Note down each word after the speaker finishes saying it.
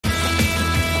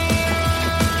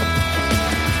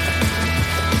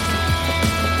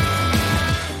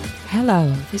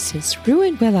Hello, this is Rue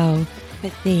and Willow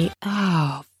with the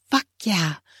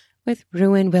with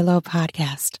Rue and Willow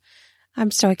podcast. I'm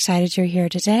so excited you're here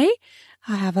today.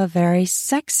 I have a very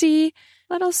sexy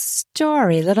little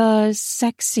story, little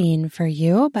sex scene for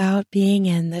you about being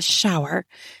in the shower.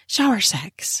 Shower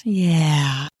sex.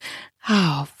 Yeah.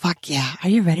 Oh, fuck yeah. Are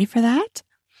you ready for that?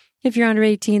 If you're under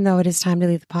 18, though, it is time to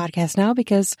leave the podcast now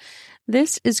because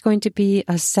this is going to be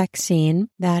a sex scene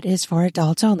that is for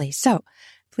adults only. So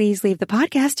please leave the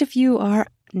podcast if you are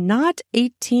not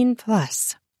 18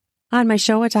 plus. On my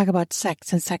show, I talk about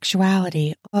sex and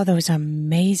sexuality, all those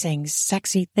amazing,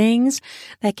 sexy things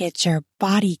that get your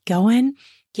body going,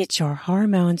 get your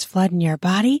hormones flooding your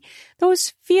body,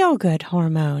 those feel-good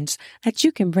hormones that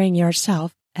you can bring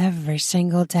yourself every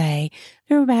single day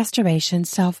through masturbation,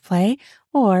 self-play,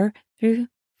 or through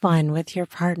fun with your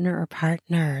partner or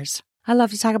partners. I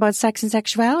love to talk about sex and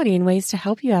sexuality and ways to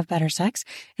help you have better sex,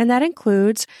 and that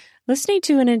includes listening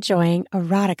to and enjoying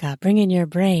erotica, bringing your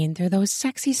brain through those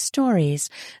sexy stories,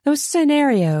 those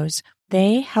scenarios.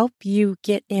 They help you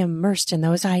get immersed in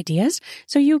those ideas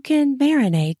so you can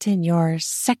marinate in your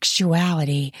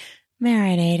sexuality,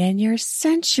 marinate in your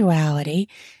sensuality,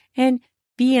 and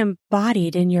be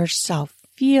embodied in yourself.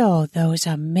 Feel those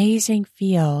amazing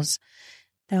feels,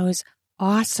 those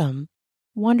awesome,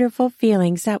 wonderful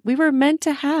feelings that we were meant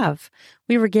to have.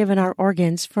 We were given our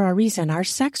organs for a reason, our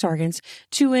sex organs,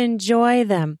 to enjoy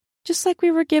them, just like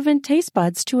we were given taste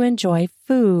buds to enjoy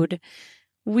food.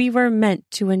 We were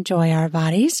meant to enjoy our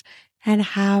bodies and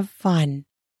have fun.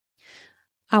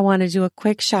 I want to do a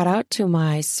quick shout out to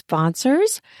my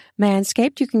sponsors,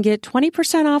 Manscaped. You can get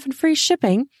 20% off and free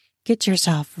shipping. Get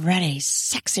yourself ready,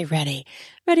 sexy ready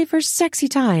for sexy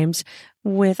times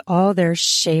with all their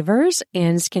shavers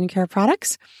and skincare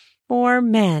products for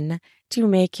men to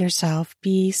make yourself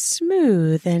be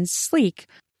smooth and sleek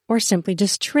or simply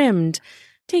just trimmed.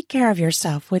 Take care of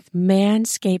yourself with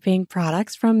manscaping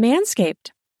products from Manscaped.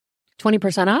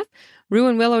 20% off, Rue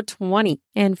and Willow 20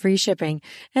 and free shipping.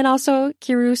 And also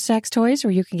Kiru Sex Toys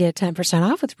where you can get 10%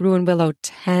 off with Rue and Willow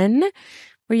 10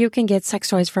 where you can get sex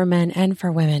toys for men and for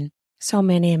women. So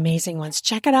many amazing ones.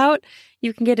 Check it out.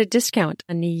 You can get a discount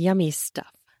on the yummy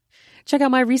stuff. Check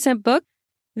out my recent book,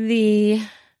 The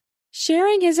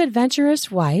Sharing His Adventurous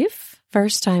Wife,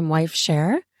 First Time Wife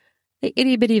Share. The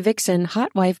Itty Bitty Vixen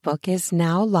Hot Wife book is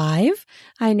now live.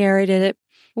 I narrated it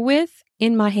with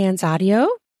In My Hands Audio,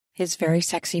 his very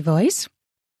sexy voice.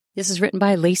 This is written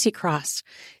by Lacey Cross.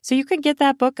 So you can get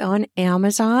that book on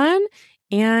Amazon.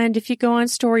 And if you go on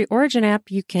Story Origin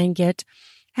app, you can get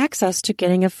access to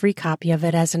getting a free copy of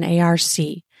it as an ARC.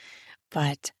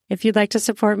 But if you'd like to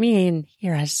support me and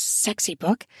hear a sexy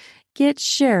book, get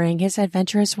Sharing His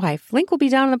Adventurous Wife. Link will be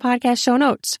down in the podcast show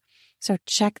notes. So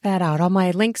check that out. All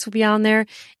my links will be on there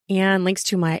and links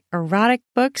to my erotic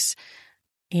books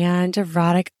and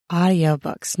erotic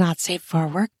audiobooks. Not safe for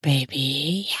work,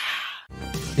 baby.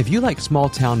 Yeah. If you like small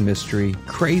town mystery,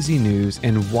 crazy news,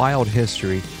 and wild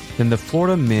history, then the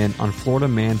Florida Men on Florida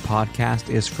Man podcast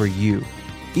is for you.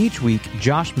 Each week,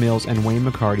 Josh Mills and Wayne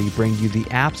McCarty bring you the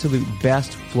absolute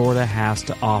best Florida has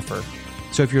to offer.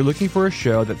 So if you're looking for a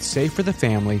show that's safe for the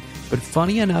family, but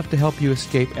funny enough to help you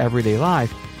escape everyday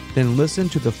life, then listen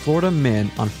to the Florida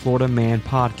Men on Florida Man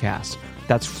podcast.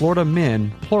 That's Florida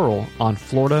Men, plural, on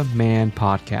Florida Man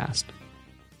podcast.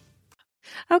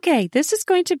 Okay, this is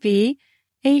going to be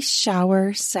a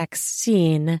shower sex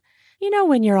scene. You know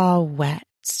when you're all wet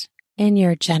and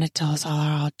your genitals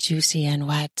are all juicy and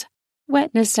wet.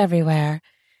 Wetness everywhere,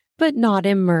 but not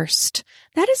immersed.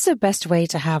 That is the best way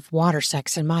to have water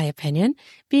sex, in my opinion.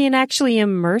 Being actually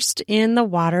immersed in the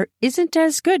water isn't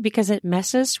as good because it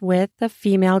messes with the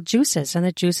female juices and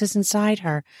the juices inside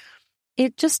her.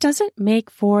 It just doesn't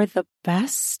make for the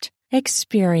best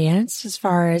experience as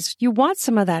far as you want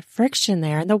some of that friction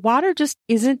there, and the water just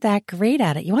isn't that great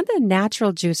at it. You want the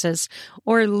natural juices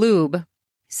or lube.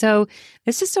 So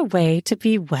this is a way to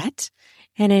be wet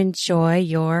and enjoy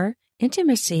your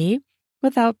intimacy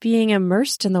without being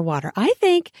immersed in the water. I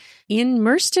think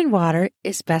immersed in water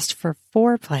is best for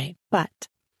foreplay, but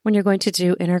when you're going to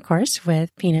do intercourse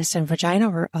with penis and vagina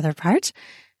or other parts,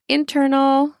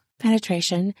 internal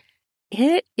penetration,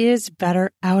 it is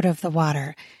better out of the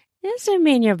water. It doesn't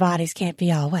mean your bodies can't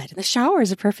be all wet. The shower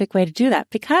is a perfect way to do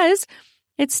that because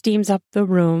it steams up the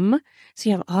room. So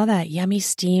you have all that yummy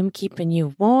steam keeping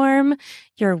you warm.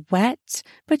 You're wet,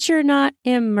 but you're not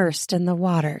immersed in the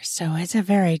water. So it's a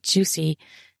very juicy,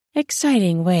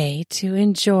 exciting way to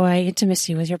enjoy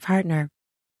intimacy with your partner.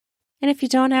 And if you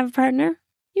don't have a partner,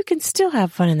 you can still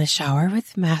have fun in the shower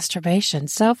with masturbation.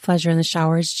 Self-pleasure in the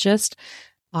shower is just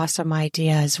awesome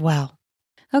idea as well.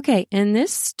 Okay, in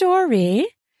this story,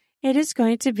 it is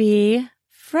going to be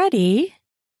Freddie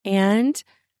and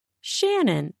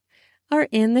Shannon are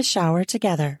in the shower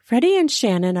together. Freddie and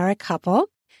Shannon are a couple,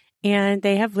 and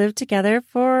they have lived together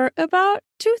for about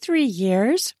 2-3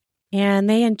 years, and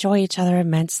they enjoy each other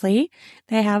immensely.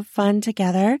 They have fun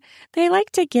together. They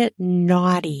like to get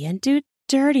naughty and do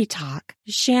dirty talk.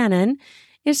 Shannon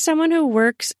is someone who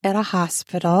works at a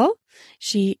hospital.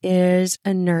 She is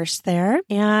a nurse there,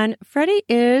 and Freddie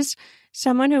is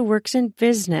someone who works in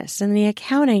business in the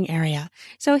accounting area.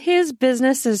 So his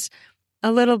business is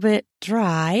a little bit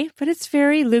dry, but it's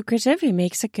very lucrative. He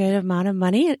makes a good amount of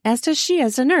money, as does she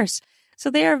as a nurse. So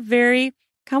they are very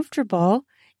comfortable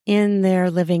in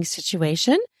their living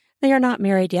situation. They are not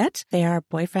married yet. They are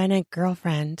boyfriend and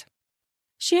girlfriend.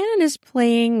 Shannon is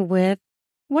playing with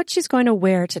what she's going to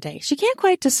wear today. She can't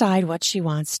quite decide what she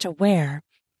wants to wear.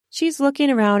 She's looking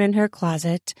around in her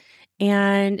closet,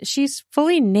 and she's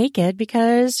fully naked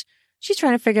because she's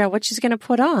trying to figure out what she's going to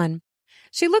put on.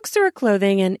 She looks through her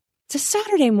clothing, and it's a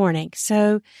Saturday morning,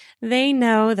 so they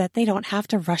know that they don't have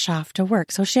to rush off to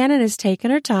work. So Shannon is taking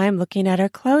her time looking at her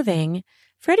clothing.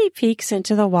 Freddie peeks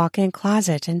into the walk-in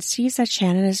closet and sees that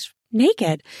Shannon is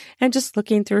naked and just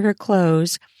looking through her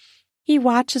clothes. He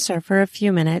watches her for a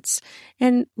few minutes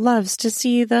and loves to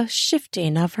see the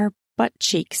shifting of her butt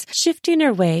cheeks, shifting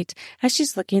her weight as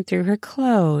she's looking through her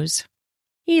clothes.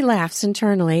 He laughs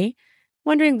internally,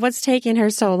 wondering what's taking her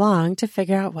so long to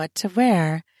figure out what to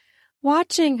wear.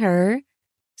 Watching her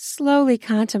slowly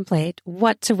contemplate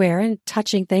what to wear and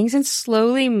touching things and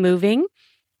slowly moving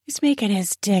is making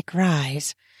his dick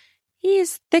rise. He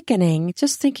is thickening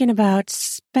just thinking about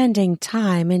spending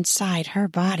time inside her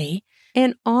body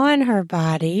and on her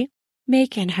body,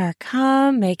 making her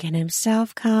come, making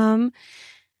himself come.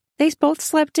 They both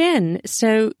slept in,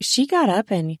 so she got up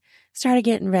and started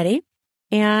getting ready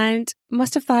and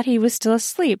must have thought he was still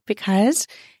asleep because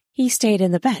he stayed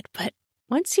in the bed. But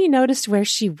once he noticed where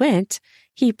she went,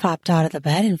 he popped out of the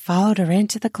bed and followed her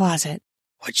into the closet.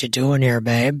 What you doing here,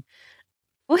 babe?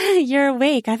 Well, you're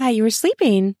awake. I thought you were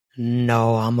sleeping.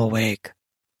 No, I'm awake.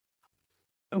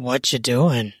 What you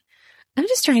doing? I'm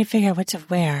just trying to figure out what to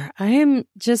wear. I'm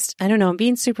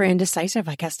being super indecisive,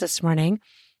 I guess, this morning.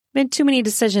 Been too many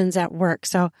decisions at work,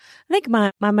 so I think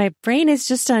my brain is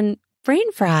just on brain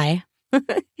fry.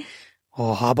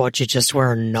 Well, how about you just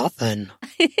wear nothing?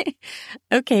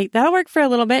 Okay, that'll work for a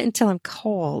little bit until I'm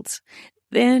cold.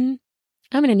 Then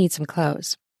I'm going to need some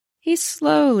clothes. He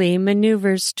slowly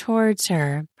maneuvers towards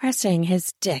her, pressing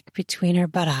his dick between her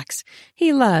buttocks.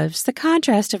 He loves the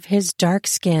contrast of his dark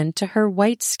skin to her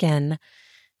white skin.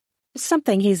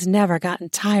 Something he's never gotten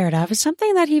tired of,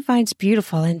 something that he finds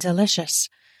beautiful and delicious.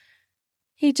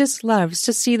 He just loves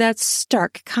to see that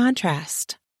stark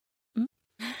contrast.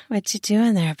 What you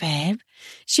doing there, babe?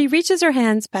 She reaches her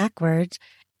hands backwards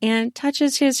and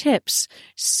touches his hips,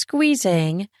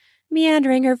 squeezing,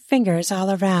 meandering her fingers all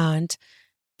around,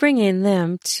 bringing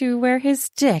them to where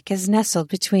his dick is nestled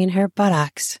between her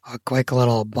buttocks. A quick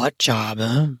little butt job,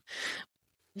 huh?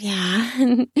 Yeah.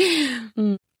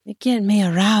 You're getting me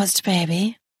aroused,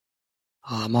 baby.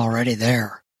 I'm already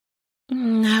there.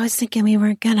 I was thinking we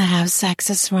weren't gonna have sex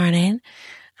this morning.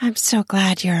 I'm so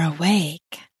glad you're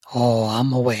awake. Oh,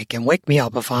 I'm awake, and wake me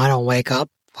up if I don't wake up.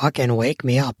 Fucking wake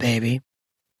me up, baby.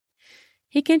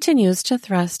 He continues to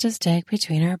thrust his dick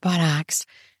between her buttocks,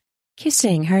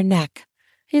 kissing her neck.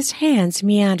 His hands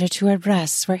meander to her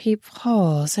breasts where he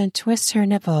pulls and twists her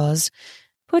nipples,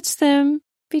 puts them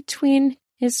between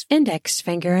his index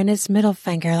finger and his middle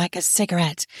finger like a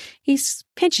cigarette. He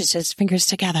pinches his fingers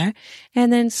together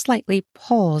and then slightly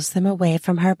pulls them away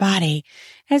from her body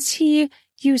as he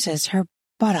uses her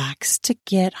buttocks to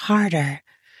get harder,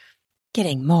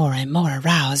 getting more and more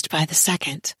aroused by the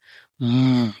second.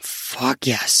 Fuck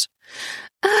yes.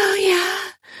 Oh, yeah.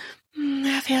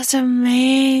 That feels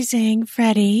amazing,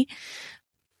 Freddie.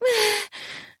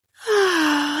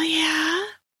 Oh, yeah.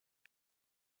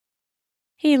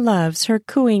 He loves her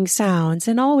cooing sounds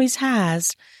and always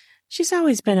has. She's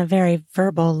always been a very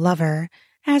verbal lover,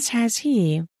 as has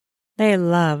he. They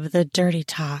love the dirty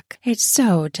talk. It's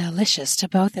so delicious to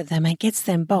both of them and gets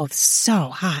them both so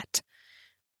hot.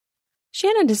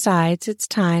 Shannon decides it's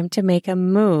time to make a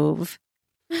move.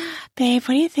 Babe,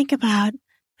 what do you think about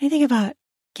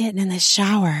getting in the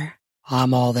shower?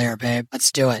 I'm all there, babe.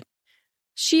 Let's do it.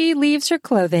 She leaves her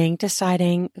clothing,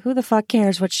 deciding who the fuck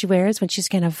cares what she wears when she's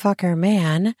going to fuck her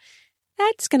man.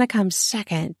 That's going to come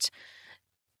second.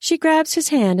 She grabs his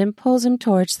hand and pulls him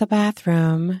towards the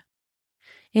bathroom.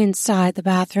 Inside the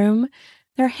bathroom,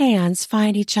 their hands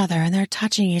find each other and they're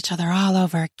touching each other all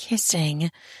over, kissing,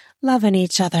 loving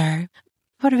each other.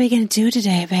 What are we going to do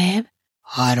today, babe?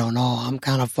 I don't know. I'm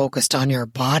kind of focused on your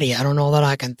body. I don't know that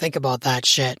I can think about that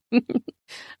shit.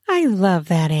 I love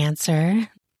that answer.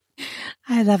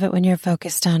 I love it when you're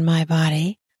focused on my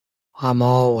body. I'm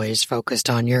always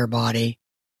focused on your body.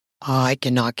 I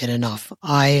cannot get enough.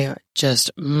 I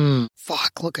just,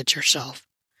 fuck, look at yourself.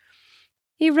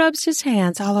 He rubs his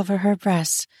hands all over her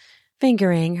breasts,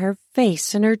 fingering her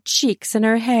face and her cheeks and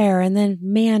her hair, and then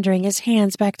meandering his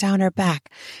hands back down her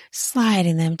back,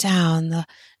 sliding them down the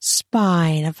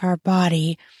spine of her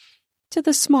body to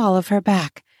the small of her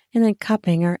back, and then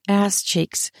cupping her ass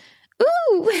cheeks.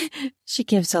 Ooh! She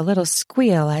gives a little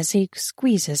squeal as he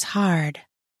squeezes hard.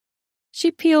 She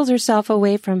peels herself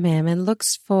away from him and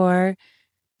looks for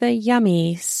the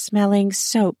yummy-smelling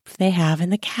soap they have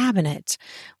in the cabinet,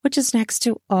 which is next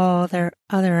to all their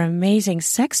other amazing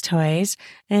sex toys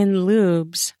and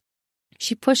lubes.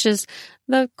 She pushes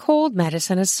the cold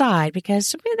medicine aside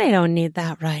because they don't need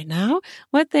that right now.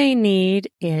 What they need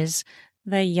is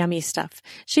the yummy stuff.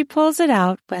 She pulls it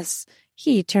out as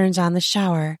he turns on the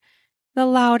shower. The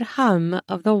loud hum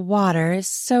of the water is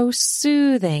so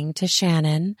soothing to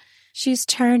Shannon. She's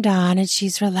turned on and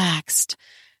she's relaxed.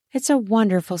 It's a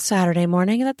wonderful Saturday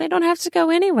morning that they don't have to go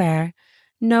anywhere.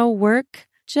 No work,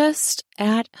 just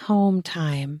at-home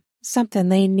time. Something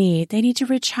they need. They need to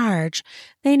recharge.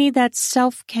 They need that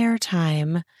self-care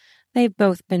time. They've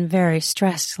both been very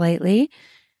stressed lately,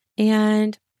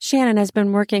 and Shannon has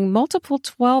been working multiple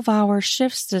 12-hour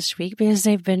shifts this week because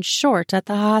they've been short at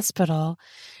the hospital.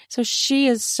 So she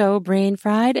is so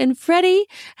brain-fried, and Freddie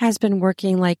has been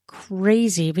working like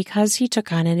crazy because he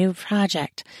took on a new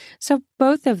project. So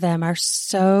both of them are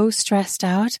so stressed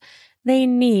out. They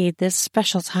need this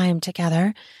special time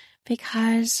together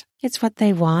because it's what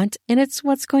they want, and it's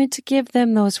what's going to give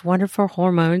them those wonderful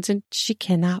hormones, and she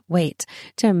cannot wait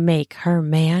to make her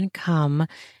man come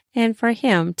and for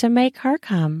him to make her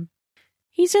come.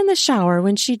 He's in the shower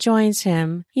when she joins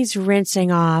him. He's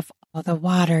rinsing off all the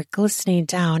water glistening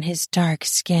down his dark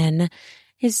skin,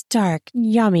 his dark,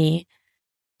 yummy,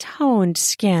 toned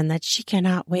skin that she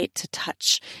cannot wait to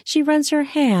touch. She runs her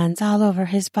hands all over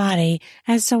his body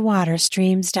as the water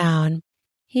streams down.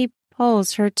 He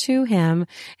pulls her to him,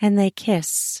 and they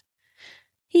kiss.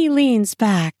 He leans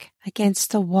back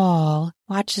against the wall,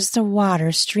 watches the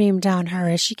water stream down her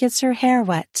as she gets her hair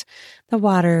wet. The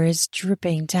water is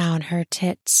dripping down her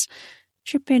tits,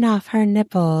 dripping off her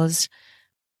nipples,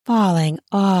 falling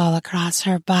all across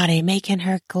her body, making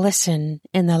her glisten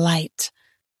in the light.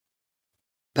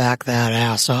 Back that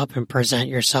ass up and present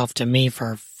yourself to me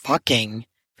for fucking,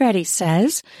 Freddie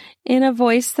says, in a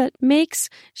voice that makes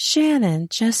Shannon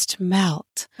just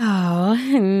melt.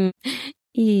 Oh,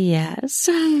 yes.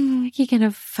 You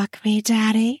gonna fuck me,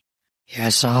 Daddy?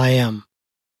 Yes, I am.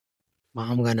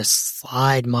 I'm gonna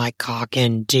slide my cock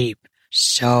in deep.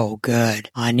 So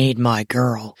good. I need my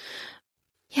girl.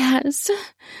 Yes,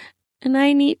 and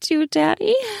I need you,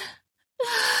 Daddy.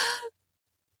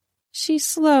 She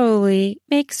slowly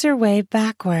makes her way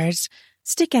backwards,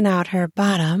 sticking out her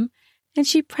bottom, and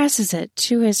she presses it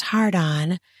to his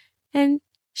hard-on and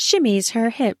shimmies her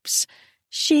hips,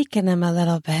 shaking him a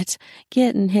little bit,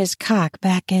 getting his cock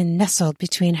back in nestled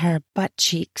between her butt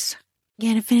cheeks.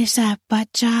 Gonna finish that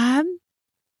butt job?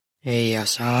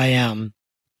 Yes, I am.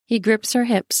 He grips her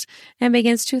hips and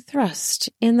begins to thrust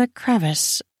in the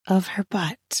crevice of her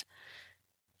butt.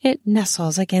 It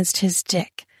nestles against his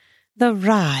dick. The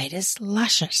ride is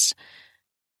luscious.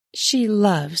 She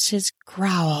loves his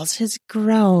growls, his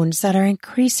groans that are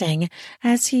increasing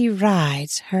as he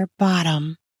rides her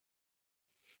bottom.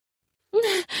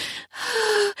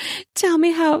 Tell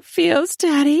me how it feels,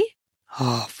 Daddy.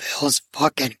 Oh, feels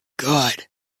fucking good.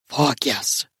 Fuck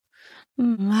yes.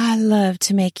 I love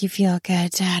to make you feel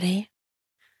good, Daddy.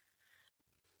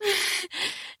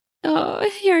 Oh,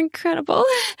 you're incredible.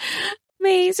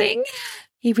 Amazing.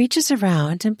 He reaches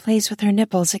around and plays with her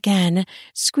nipples again,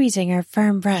 squeezing her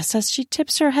firm breasts as she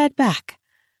tips her head back.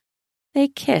 They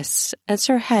kiss as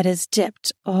her head is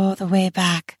dipped all the way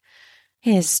back.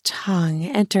 His tongue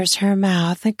enters her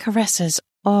mouth and caresses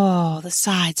all the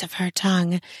sides of her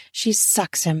tongue. She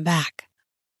sucks him back.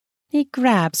 He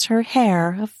grabs her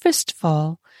hair a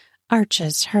fistful,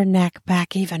 arches her neck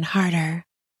back even harder.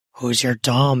 Who's your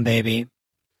dom, baby?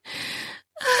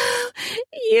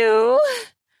 You.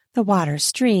 The water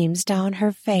streams down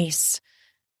her face.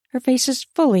 Her face is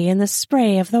fully in the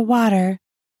spray of the water.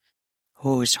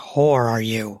 Whose whore are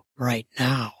you right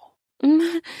now?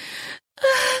 I'm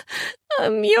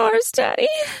yours, Daddy.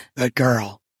 Good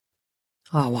girl.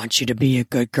 I want you to be a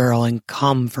good girl and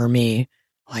come for me,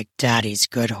 like Daddy's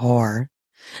good whore.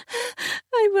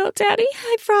 I will, Daddy.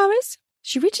 I promise.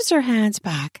 She reaches her hands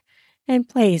back and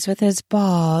plays with his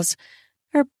balls.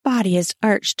 Her body is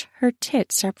arched, her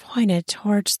tits are pointed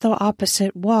towards the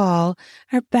opposite wall,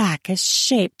 her back is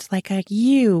shaped like a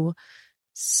U.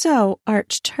 So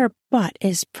arched her butt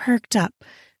is perked up,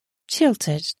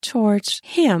 tilted towards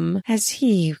him as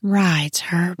he rides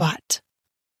her butt.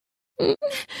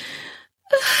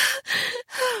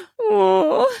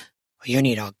 Oh. You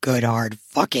need a good hard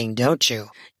fucking, don't you?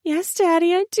 Yes,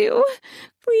 Daddy, I do.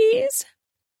 Please.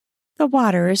 The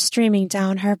water is streaming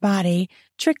down her body,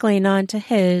 trickling onto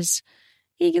his.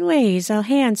 He lays a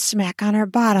hand smack on her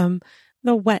bottom.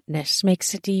 The wetness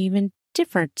makes it even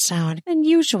different sound than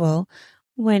usual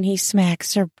when he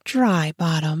smacks her dry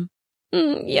bottom.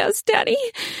 Yes, Daddy.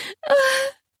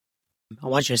 I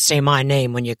want you to say my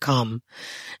name when you come.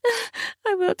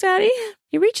 I will, Daddy.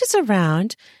 He reaches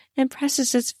around and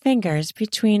presses his fingers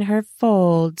between her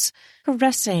folds,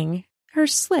 caressing her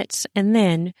slits, and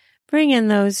then bringing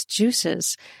those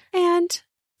juices and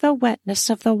the wetness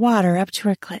of the water up to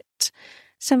her clit.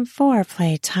 Some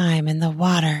foreplay time in the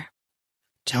water.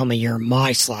 Tell me you're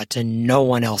my slut and no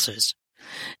one else's.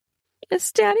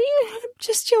 Yes, Daddy, I'm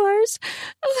just yours.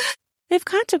 They've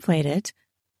contemplated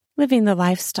living the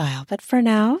lifestyle, but for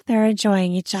now, they're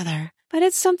enjoying each other. But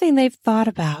it's something they've thought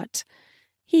about.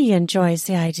 He enjoys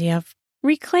the idea of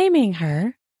reclaiming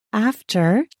her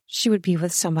after she would be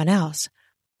with someone else.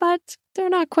 But they're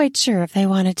not quite sure if they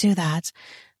want to do that.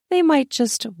 They might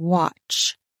just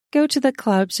watch. Go to the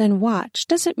clubs and watch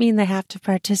doesn't mean they have to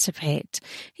participate.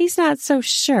 He's not so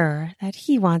sure that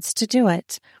he wants to do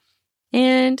it.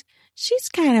 And she's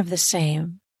kind of the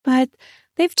same, but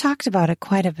they've talked about it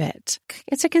quite a bit.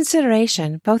 It's a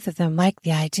consideration. Both of them like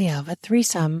the idea of a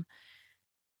threesome.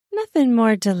 Nothing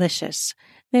more delicious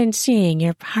than seeing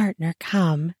your partner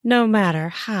come, no matter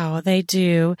how they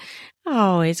do.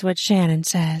 Always what Shannon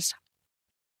says.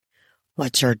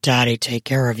 Let your daddy take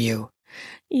care of you.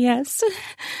 Yes,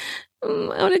 I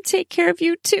want to take care of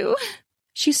you too.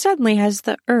 She suddenly has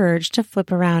the urge to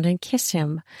flip around and kiss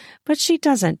him, but she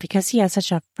doesn't because he has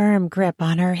such a firm grip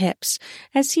on her hips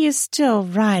as he is still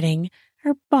riding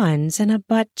her buns in a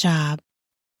butt job.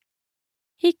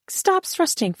 He stops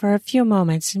thrusting for a few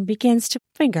moments and begins to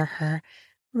finger her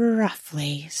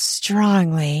roughly,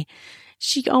 strongly.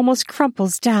 She almost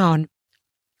crumples down.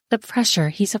 The pressure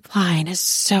he's applying is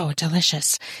so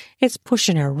delicious. It's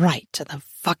pushing her right to the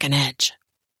fucking edge.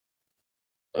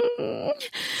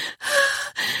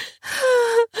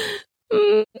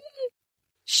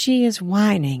 She is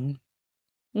whining,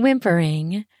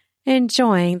 whimpering,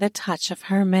 enjoying the touch of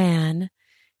her man.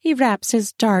 He wraps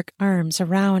his dark arms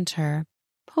around her,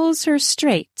 pulls her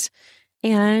straight,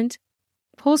 and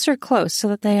pulls her close so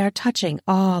that they are touching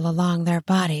all along their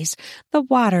bodies. The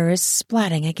water is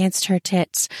splatting against her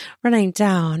tits, running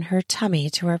down her tummy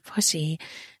to her pussy,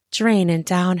 draining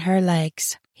down her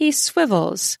legs. He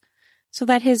swivels so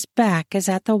that his back is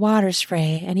at the water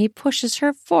spray, and he pushes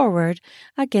her forward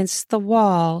against the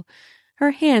wall.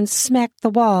 Her hands smack the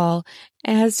wall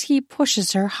as he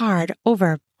pushes her hard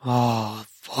over. Oh,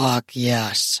 fuck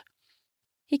yes.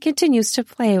 He continues to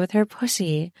play with her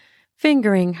pussy,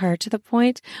 fingering her to the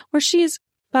point where she is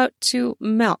about to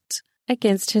melt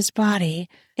against his body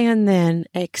and then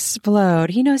explode.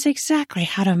 He knows exactly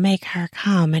how to make her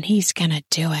come, and he's gonna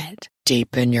do it.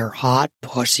 Deep in your hot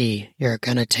pussy, you're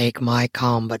gonna take my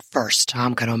cum, but first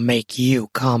I'm gonna make you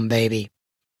come, baby.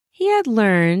 He had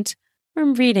learned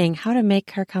from reading how to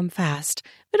make her come fast,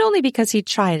 but only because he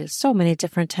tried so many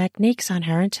different techniques on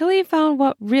her until he found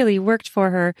what really worked for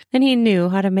her, and he knew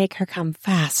how to make her come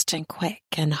fast and quick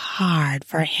and hard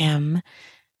for him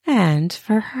and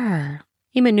for her.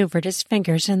 He maneuvered his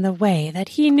fingers in the way that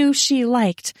he knew she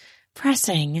liked,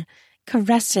 pressing,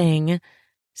 caressing,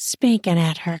 spanking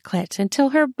at her clit until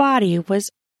her body was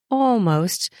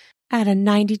almost at a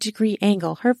 90-degree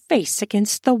angle, her face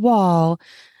against the wall.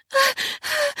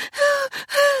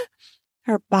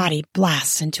 Her body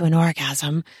blasts into an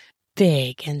orgasm,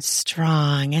 big and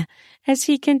strong, as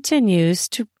he continues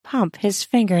to pump his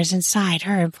fingers inside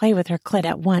her and play with her clit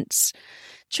at once,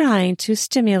 trying to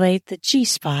stimulate the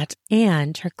G-spot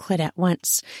and her clit at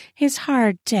once, his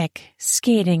hard dick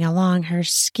skating along her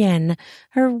skin,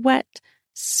 her wet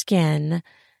skin.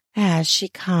 As she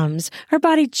comes, her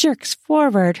body jerks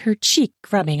forward, her cheek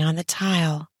rubbing on the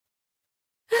tile.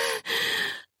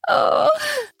 Oh.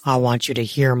 I want you to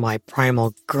hear my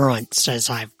primal grunts as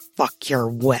I fuck your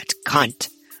wet cunt.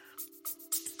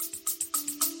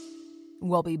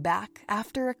 We'll be back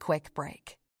after a quick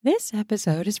break. This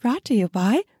episode is brought to you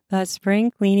by the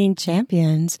Spring Cleaning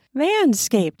Champions,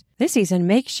 Manscaped. This season,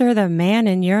 make sure the man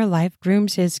in your life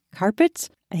grooms his carpets,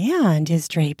 and his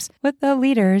drapes with the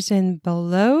leaders in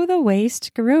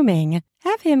below-the-waist grooming.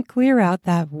 Have him clear out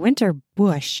that winter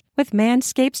bush with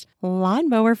Manscaped's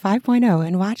Lawnmower 5.0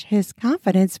 and watch his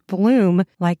confidence bloom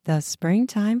like the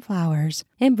springtime flowers.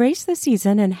 Embrace the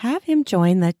season and have him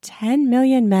join the 10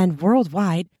 million men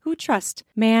worldwide who trust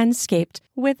Manscaped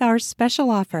with our special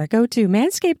offer. Go to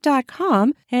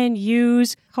manscaped.com and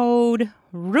use code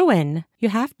RUIN. You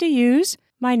have to use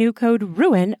my new code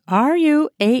RUIN,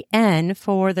 RUAN,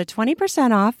 for the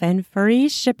 20% off and free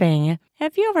shipping.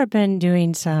 Have you ever been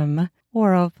doing some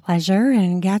oral pleasure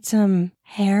and got some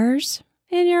hairs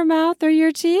in your mouth or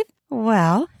your teeth?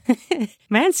 Well,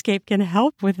 Manscaped can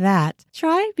help with that.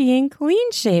 Try being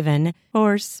clean-shaven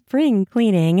or spring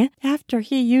cleaning. After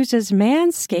he uses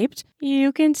Manscaped,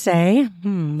 you can say,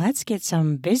 let's get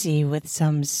some busy with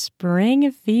some spring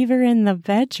fever in the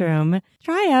bedroom.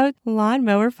 Try out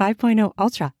Lawnmower 5.0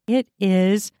 Ultra. It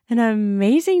is an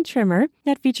amazing trimmer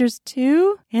that features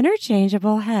 2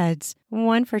 interchangeable heads,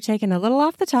 one for taking a little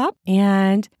off the top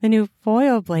and the new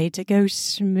foil blade to go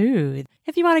smooth.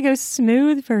 If you want to go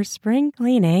smooth for spring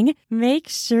cleaning, make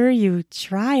sure you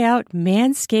try out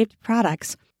Manscaped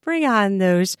products. Bring on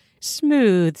those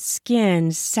smooth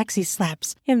skin, sexy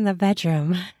slaps in the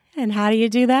bedroom. And how do you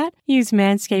do that? Use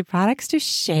Manscaped products to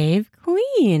shave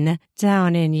clean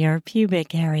down in your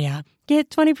pubic area. Get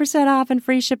 20% off and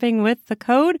free shipping with the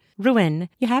code RUIN.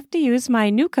 You have to use my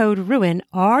new code RUIN,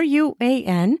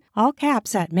 RUAN, all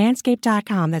caps at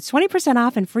manscaped.com. That's 20%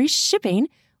 off and free shipping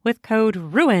with code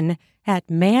RUIN at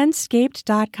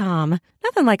manscaped.com.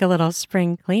 Nothing like a little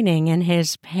spring cleaning in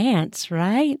his pants,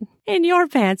 right? In your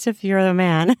pants if you're the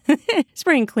man.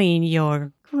 Spring clean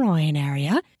your groin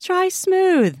area. Try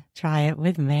smooth. Try it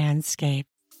with Manscaped.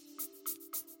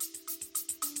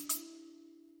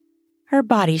 Her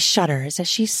body shudders as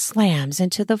she slams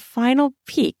into the final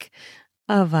peak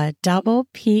of a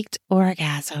double-peaked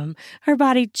orgasm, her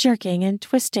body jerking and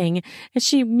twisting as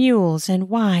she mewls and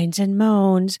whines and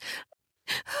moans.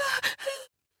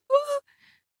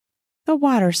 The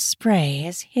water spray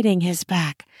is hitting his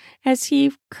back as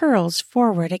he curls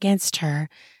forward against her,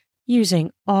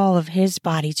 using all of his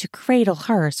body to cradle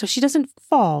her so she doesn't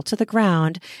fall to the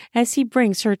ground as he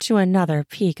brings her to another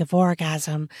peak of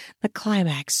orgasm. The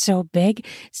climax so big,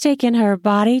 it's taken her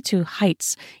body to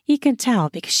heights he can tell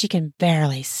because she can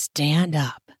barely stand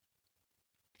up.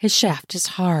 His shaft is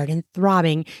hard and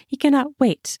throbbing. He cannot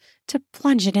wait to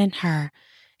plunge it in her.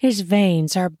 His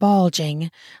veins are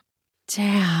bulging.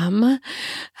 Damn, that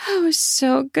was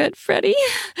so good, Freddie.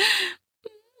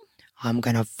 I'm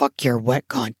gonna fuck your wet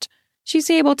cunt. She's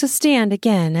able to stand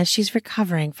again as she's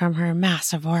recovering from her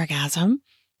massive orgasm.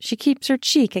 She keeps her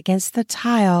cheek against the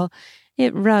tile.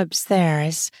 It rubs there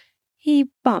as he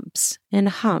bumps and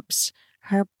humps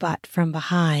her butt from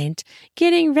behind,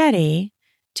 getting ready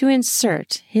to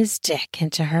insert his dick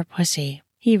into her pussy.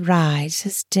 He rides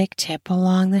his dick tip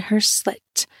along her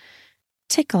slit,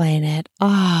 tickling it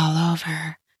all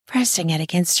over, pressing it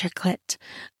against her clit.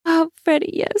 Oh,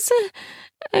 Freddie, yes.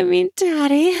 I mean,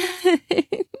 Daddy.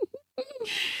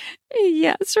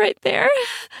 Yes, right there.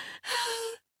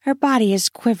 Her body is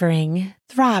quivering,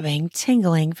 throbbing,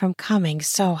 tingling from coming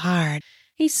so hard.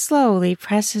 He slowly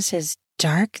presses his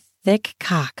dark, thick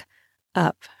cock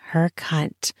up her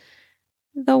cunt.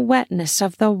 The wetness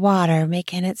of the water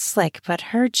making it slick, but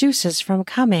her juices from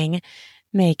coming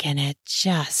making it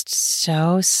just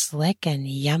so slick and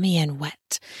yummy and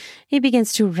wet. He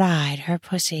begins to ride her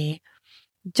pussy,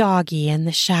 doggy in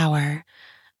the shower.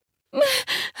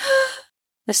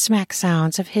 The smack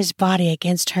sounds of his body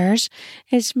against hers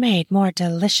is made more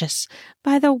delicious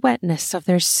by the wetness of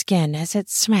their skin as it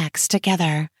smacks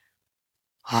together.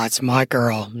 Oh, it's my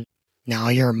girl. Now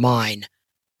you're mine.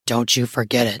 Don't you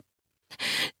forget it.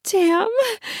 Damn.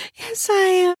 Yes, I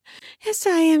am. Yes,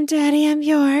 I am, Daddy. I'm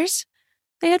yours.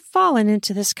 They had fallen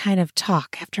into this kind of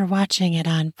talk after watching it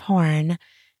on porn.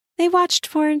 They watched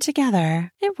porn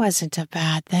together. It wasn't a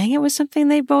bad thing. It was something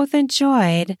they both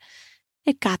enjoyed.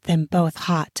 It got them both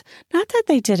hot. Not that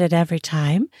they did it every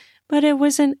time, but it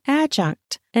was an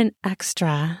adjunct, an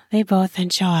extra they both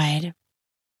enjoyed.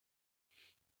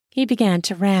 He began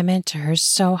to ram into her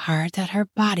so hard that her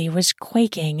body was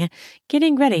quaking,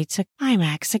 getting ready to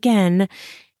climax again.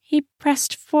 He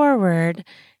pressed forward,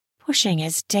 pushing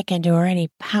his dick into her, and he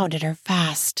pounded her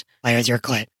fast. Play with your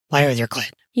clit. Play with your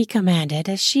clit. He commanded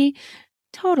as she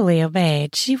totally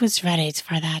obeyed. She was ready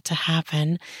for that to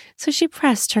happen. So she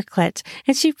pressed her clit,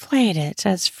 and she played it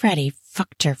as Freddie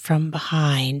fucked her from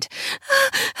behind.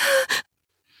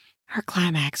 Her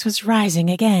climax was rising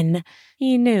again.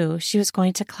 He knew she was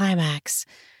going to climax.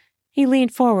 He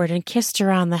leaned forward and kissed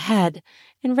her on the head,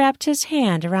 and wrapped his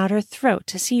hand around her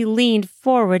throat as he leaned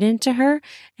forward into her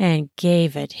and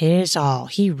gave it his all.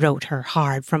 He rode her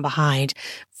hard from behind,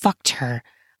 fucked her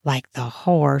like the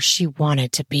whore she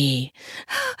wanted to be.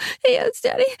 Yes,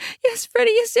 Daddy. Yes,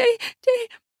 Freddie. Yes, Daddy. Daddy.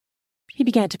 He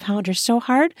began to pound her so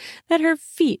hard that her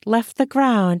feet left the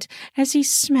ground as he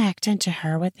smacked into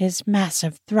her with his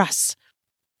massive thrusts.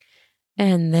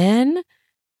 And then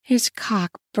his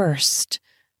cock burst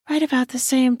right about the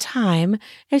same time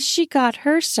as she got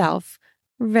herself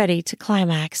ready to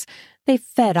climax. They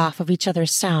fed off of each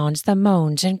other's sounds. The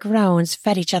moans and groans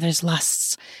fed each other's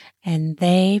lusts, and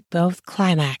they both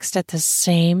climaxed at the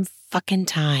same fucking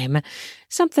time.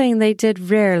 Something they did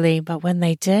rarely, but when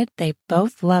they did, they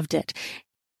both loved it.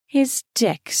 His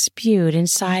dick spewed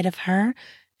inside of her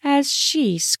as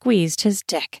she squeezed his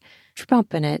dick,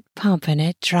 pumping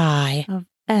it dry of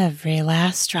every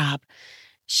last drop.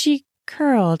 She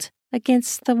curled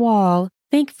against the wall,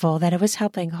 thankful that it was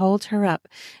helping hold her up,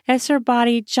 as her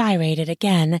body gyrated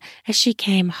again as she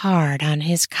came hard on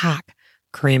his cock.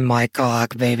 Cream my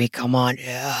cock, baby, come on.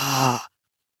 Yeah.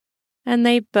 And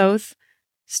they both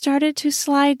started to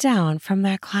slide down from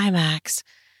their climax.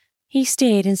 He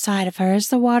stayed inside of her as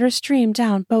the water streamed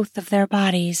down both of their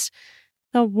bodies,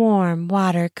 the warm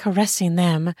water caressing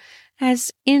them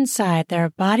as inside their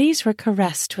bodies were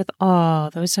caressed with all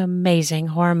those amazing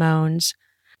hormones.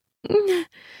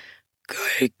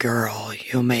 Good girl,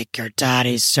 you make your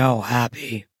daddy so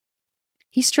happy.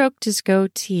 He stroked his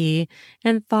goatee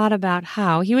and thought about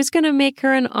how he was going to make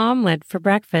her an omelet for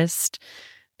breakfast,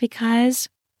 because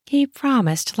he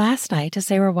promised last night as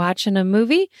they were watching a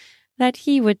movie that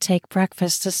he would take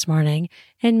breakfast this morning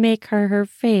and make her her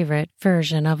favorite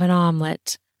version of an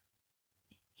omelet.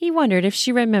 He wondered if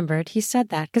she remembered he said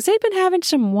that, because they'd been having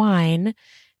some wine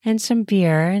and some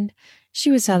beer, and she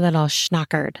was a little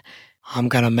schnockered. I'm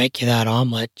going to make you that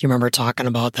omelet. You remember talking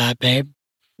about that, babe?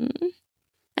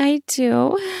 I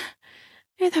do.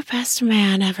 You're the best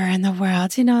man ever in the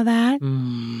world. You know that?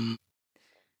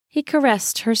 He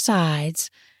caressed her sides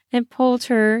and pulled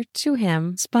her to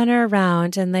him, spun her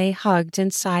around, and they hugged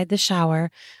inside the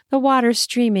shower, the water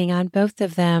streaming on both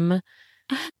of them.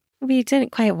 We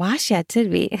didn't quite wash yet,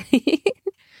 did we?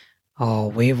 Oh,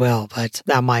 we will, but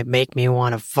that might make me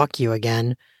want to fuck you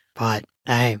again. But,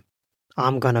 hey,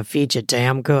 I'm going to feed you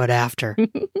damn good after.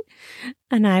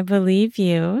 And I believe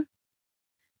you.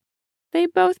 They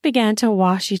both began to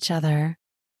wash each other,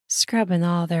 scrubbing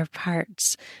all their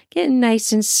parts, getting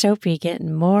nice and soapy,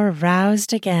 getting more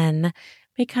roused again,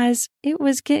 because it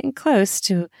was getting close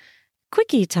to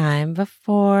quickie time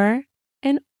before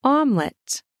an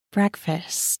omelet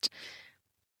breakfast.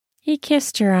 He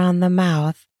kissed her on the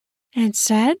mouth and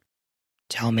said,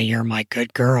 Tell me you're my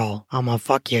good girl. I'm gonna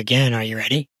fuck you again. Are you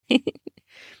ready?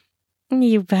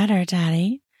 You better,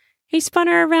 Daddy. He spun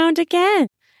her around again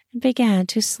and began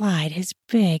to slide his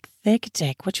big, thick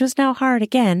dick, which was now hard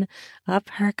again, up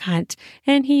her cunt,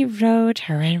 and he rode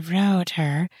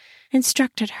her,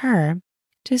 instructed her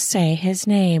to say his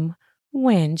name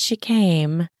when she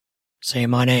came. Say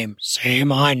my name. Say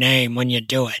my name when you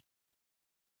do it.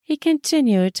 He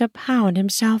continued to pound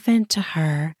himself into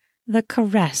her. The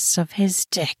caress of his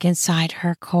dick inside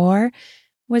her core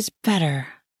was better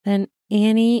than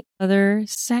any other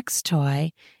sex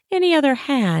toy, any other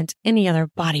hand, any other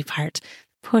body part.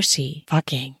 Pussy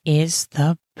fucking is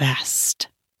the best.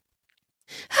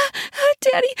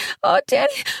 Daddy! Oh,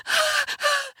 Daddy!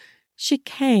 She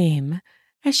came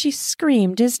as she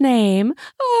screamed his name.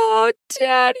 Oh,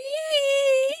 Daddy!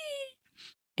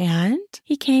 And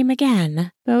he came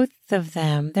again, both of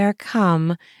them, their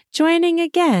cum, joining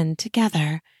again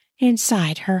together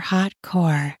inside her hot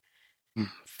core.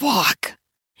 Fuck,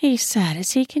 he said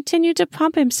as he continued to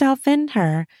pump himself in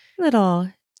her,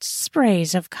 little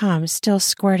sprays of cum still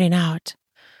squirting out.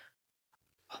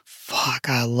 Fuck,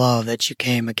 I love that you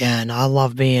came again. I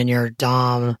love being your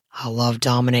dom. I love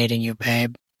dominating you,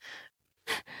 babe.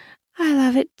 I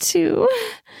love it too.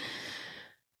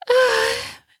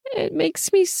 It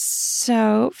makes me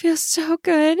feel so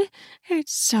good.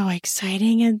 It's so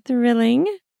exciting and thrilling.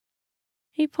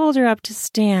 He pulled her up to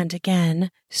stand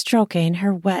again, stroking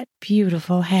her wet,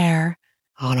 beautiful hair.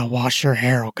 I want to wash your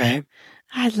hair, okay?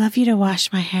 I'd love you to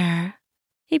wash my hair.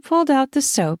 He pulled out the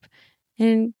soap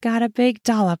and got a big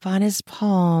dollop on his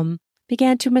palm,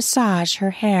 began to massage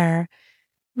her hair,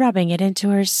 rubbing it into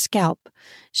her scalp.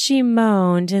 She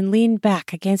moaned and leaned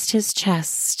back against his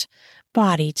chest,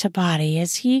 body to body,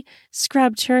 as he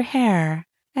scrubbed her hair,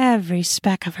 every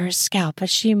speck of her scalp as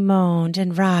she moaned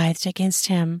and writhed against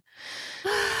him.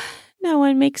 No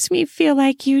one makes me feel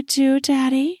like you do,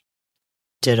 Daddy.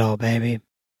 Ditto, baby.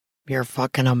 You're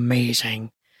fucking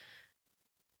amazing.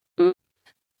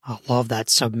 I love that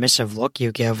submissive look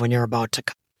you give when you're about to...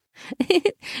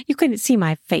 You couldn't see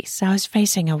my face. I was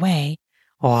facing away.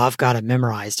 Oh, I've got it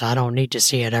memorized. I don't need to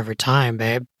see it every time,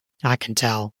 babe. I can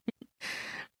tell.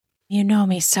 You know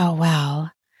me so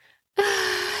well.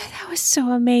 That was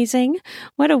so amazing.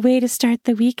 What a way to start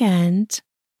the weekend.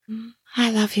 I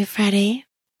love you, Freddie.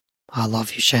 I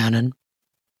love you, Shannon.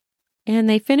 And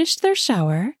they finished their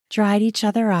shower, dried each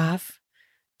other off,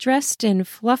 dressed in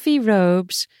fluffy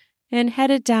robes, and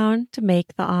headed down to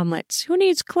make the omelets. Who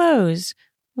needs clothes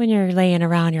when you're laying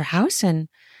around your house? And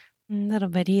a little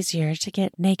bit easier to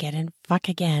get naked and fuck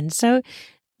again. So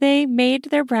they made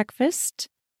their breakfast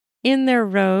in their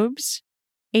robes,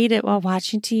 ate it while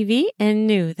watching TV, and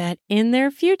knew that in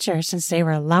their future, since they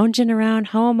were lounging around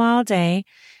home all day,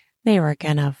 they were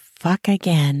gonna fuck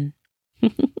again.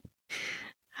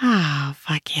 Ah,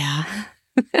 fuck yeah.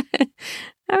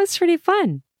 That was pretty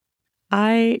fun.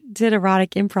 I did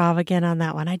erotic improv again on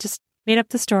that one. I just made up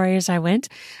the story as I went.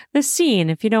 The scene,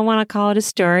 if you don't want to call it a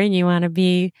story and you want to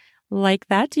be like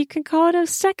that, you can call it a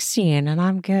sex scene. And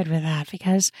I'm good with that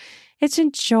because it's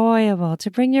enjoyable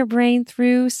to bring your brain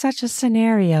through such a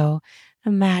scenario,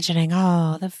 imagining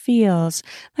all the feels,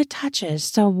 the touches,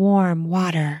 the warm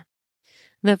water,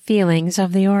 the feelings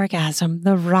of the orgasm,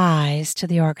 the rise to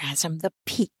the orgasm, the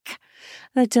peak,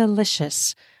 the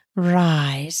delicious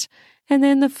rise, and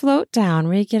then the float down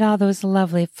where you get all those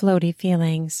lovely floaty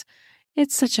feelings.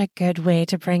 It's such a good way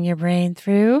to bring your brain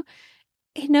through.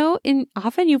 You know, and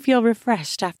often you feel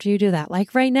refreshed after you do that.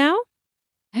 Like right now,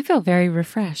 I feel very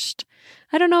refreshed.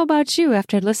 I don't know about you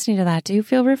after listening to that. Do you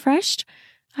feel refreshed?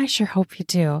 I sure hope you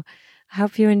do. I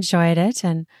hope you enjoyed it,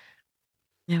 and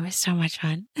it was so much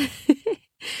fun.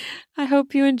 I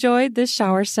hope you enjoyed this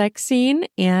shower sex scene,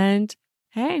 and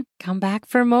hey, come back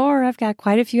for more. I've got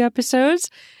quite a few episodes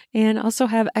and also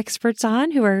have experts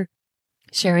on who are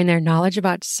sharing their knowledge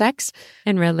about sex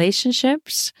and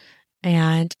relationships.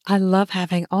 And I love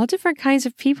having all different kinds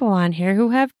of people on here who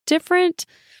have different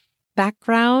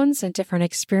backgrounds and different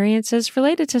experiences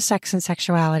related to sex and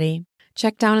sexuality.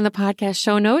 Check down in the podcast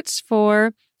show notes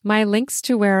for my links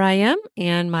to where I am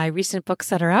and my recent books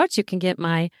that are out. You can get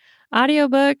my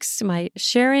audiobooks, my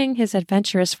Sharing His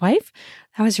Adventurous Wife.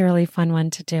 That was a really fun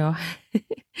one to do.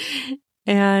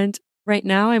 And right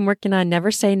now I'm working on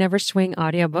Never Say, Never Swing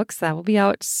audiobooks. That will be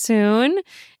out soon.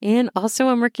 And also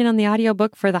I'm working on the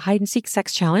audiobook for the Hide and Seek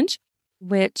Sex Challenge,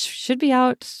 which should be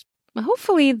out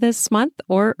hopefully this month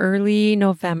or early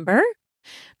November.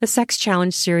 The Sex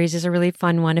Challenge series is a really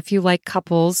fun one. If you like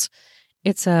couples,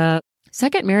 it's a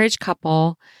second marriage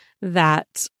couple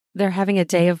that they're having a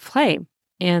day of play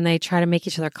and they try to make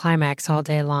each other climax all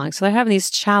day long. So they're having these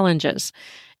challenges,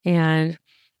 and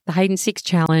the Hide and Seek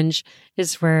Challenge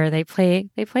is where they play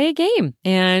a game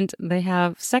and they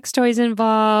have sex toys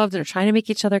involved and they're trying to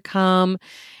make each other come.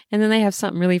 And then they have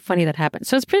something really funny that happens.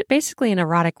 So it's basically an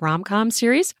erotic rom-com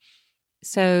series.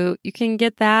 So you can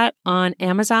get that on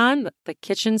Amazon, the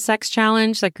Kitchen Sex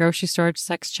Challenge, the Grocery Store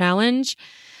Sex Challenge,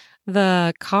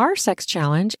 the Car Sex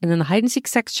Challenge, and then the Hide and Seek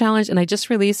Sex Challenge. And I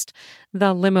just released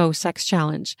the Limo Sex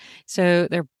Challenge. So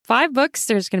there are 5 books.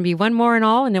 There's going to be one more in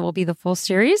all, and it will be the full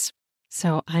series.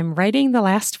 So I'm writing the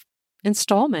last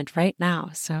installment right now.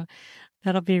 So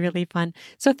that'll be really fun.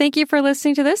 So thank you for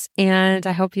listening to this, and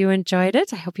I hope you enjoyed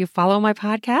it. I hope you follow my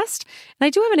podcast. And I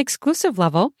do have an exclusive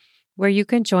level where you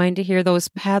can join to hear those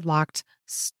padlocked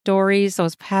stories,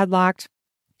 those padlocked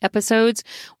episodes,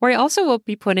 where I also will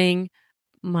be putting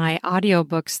my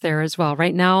audiobooks there as well.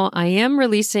 Right now, I am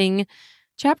releasing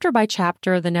chapter by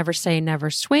chapter, the Never Say, Never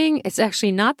Swing. It's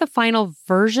actually not the final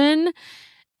version.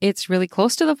 It's really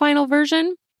close to the final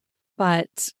version,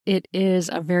 but it is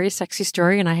a very sexy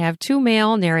story. And I have 2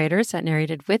 male narrators that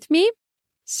narrated with me.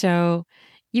 So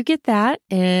you get that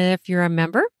if you're a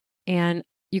member, and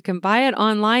you can buy it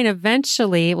online.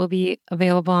 Eventually, it will be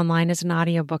available online as an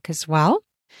audiobook as well.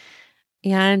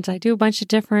 And I do a bunch of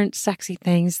different sexy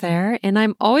things there. And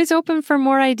I'm always open for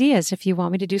more ideas if you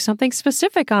want me to do something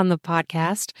specific on the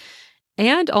podcast.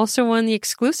 And also on the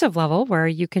exclusive level where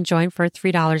you can join for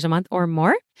 $3 a month or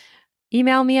more.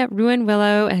 Email me at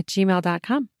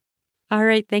ruinwillow@gmail.com. All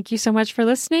right. Thank you so much for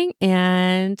listening.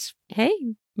 And hey,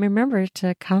 remember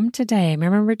to come today.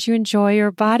 Remember to enjoy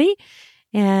your body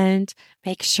and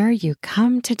make sure you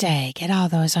come today. Get all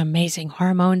those amazing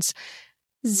hormones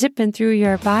zipping through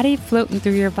your body, floating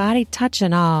through your body,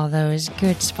 touching all those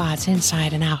good spots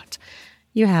inside and out.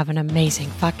 You have an amazing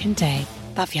fucking day.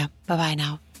 Love ya. Bye-bye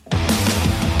now.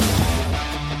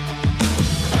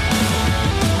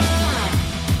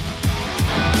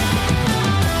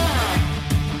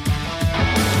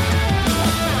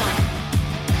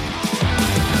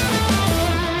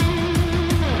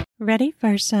 Ready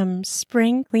for some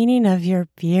spring cleaning of your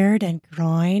beard and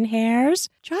groin hairs?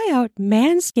 Try out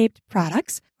Manscaped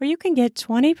products where you can get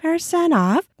 20%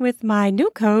 off with my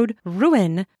new code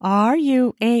RUAN,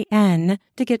 RUAN,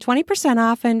 to get 20%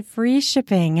 off and free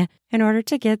shipping. In order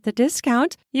to get the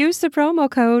discount, use the promo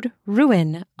code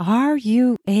RUAN,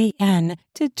 RUAN,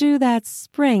 to do that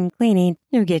spring cleaning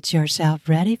to get yourself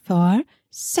ready for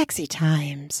sexy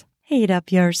times. Heat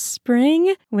up your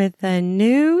spring with a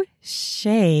new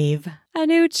shave, a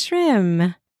new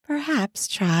trim. Perhaps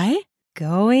try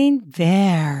going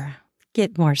bare.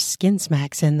 Get more skin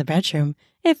smacks in the bedroom,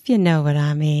 if you know what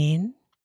I mean.